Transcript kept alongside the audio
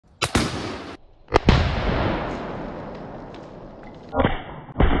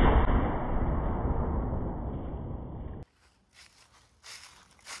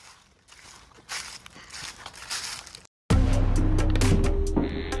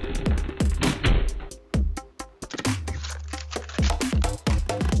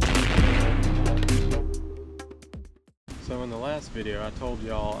video, I told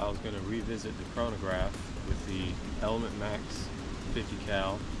y'all I was going to revisit the chronograph with the Element Max 50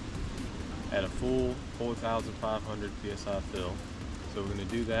 cal at a full 4,500 psi fill. So we're going to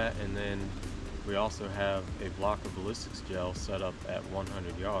do that, and then we also have a block of ballistics gel set up at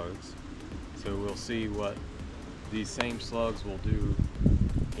 100 yards. So we'll see what these same slugs will do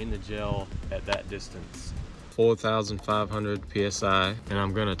in the gel at that distance. 4,500 psi, and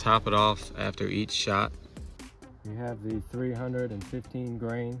I'm going to top it off after each shot. We have the 315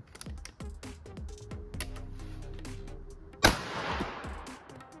 grain.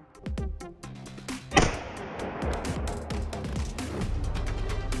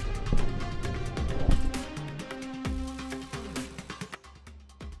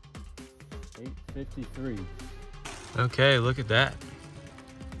 $8.53. Okay, look at that.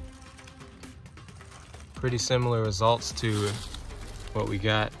 Pretty similar results to what we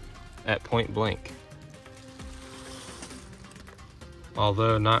got at point blank,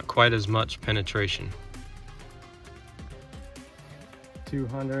 although not quite as much penetration.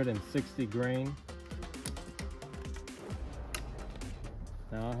 260 grain.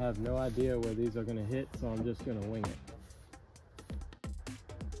 Now I have no idea where these are going to hit, so I'm just going to wing it.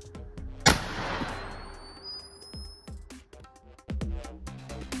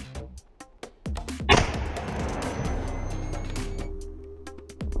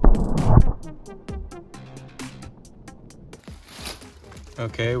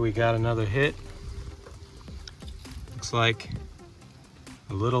 Okay, we got another hit. Looks like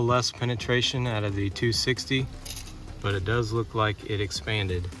a little less penetration out of the 260, but it does look like it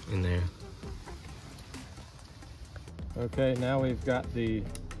expanded in there. Okay, now we've got the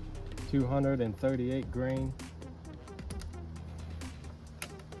 238 grain.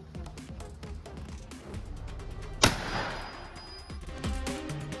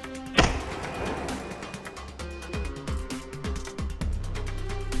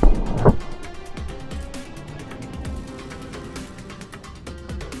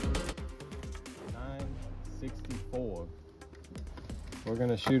 We're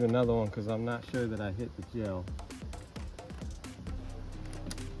gonna shoot another one because I'm not sure that I hit the gel.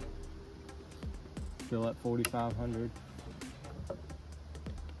 Still at 4,500.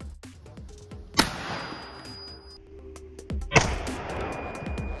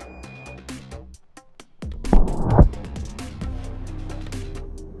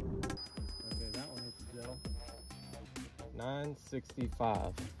 Okay, that one hit the gel.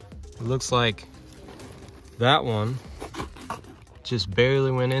 965. It looks like that one just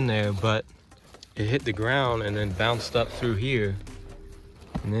barely went in there, but it hit the ground and then bounced up through here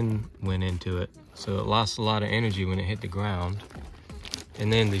and then went into it. So it lost a lot of energy when it hit the ground.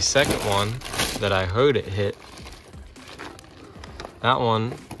 And then the second one that I heard it hit, that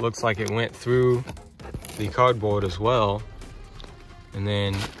one looks like it went through the cardboard as well, and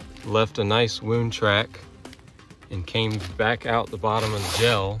then left a nice wound track and came back out the bottom of the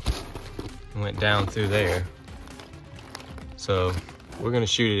gel and went down through there. So we're gonna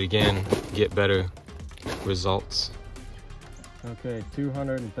shoot it again, get better results. Okay,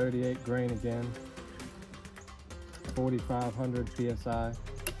 238 grain again, 4,500 psi.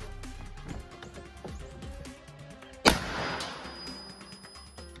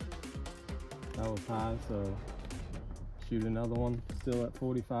 That was high, so shoot another one, still at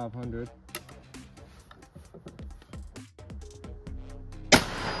 4,500.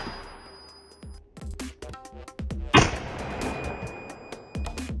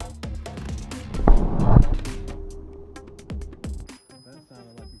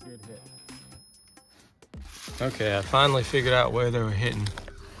 Okay, I finally figured out where they were hitting.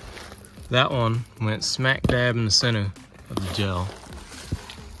 That one went smack dab in the center of the gel.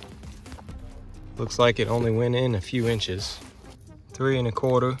 Looks like it only went in a few inches. 3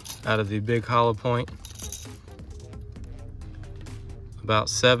 1/4 out of the big hollow point. About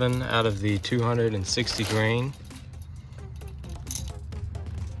 7 out of the 260 grain.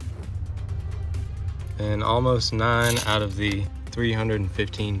 And almost 9 out of the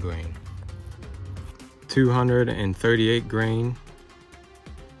 315 grain. 238 grain.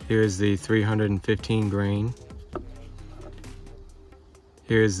 Here's the 315 grain.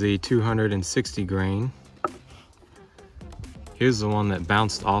 Here's the 260 grain. Here's the one that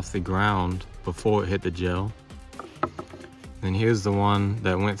bounced off the ground before it hit the gel. And here's the one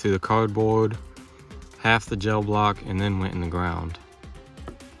that went through the cardboard, half the gel block, and then went in the ground.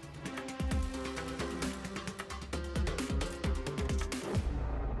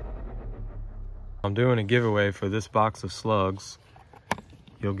 I'm doing a giveaway for this box of slugs.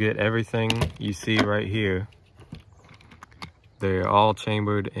 You'll get everything you see right here. They're all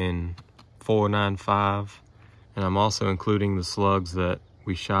chambered in 495 And I'm also including the slugs that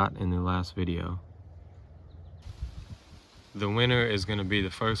we shot in the last video. The winner is going to be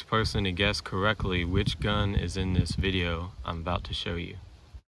the first person to guess correctly which gun is in this video I'm about to show you.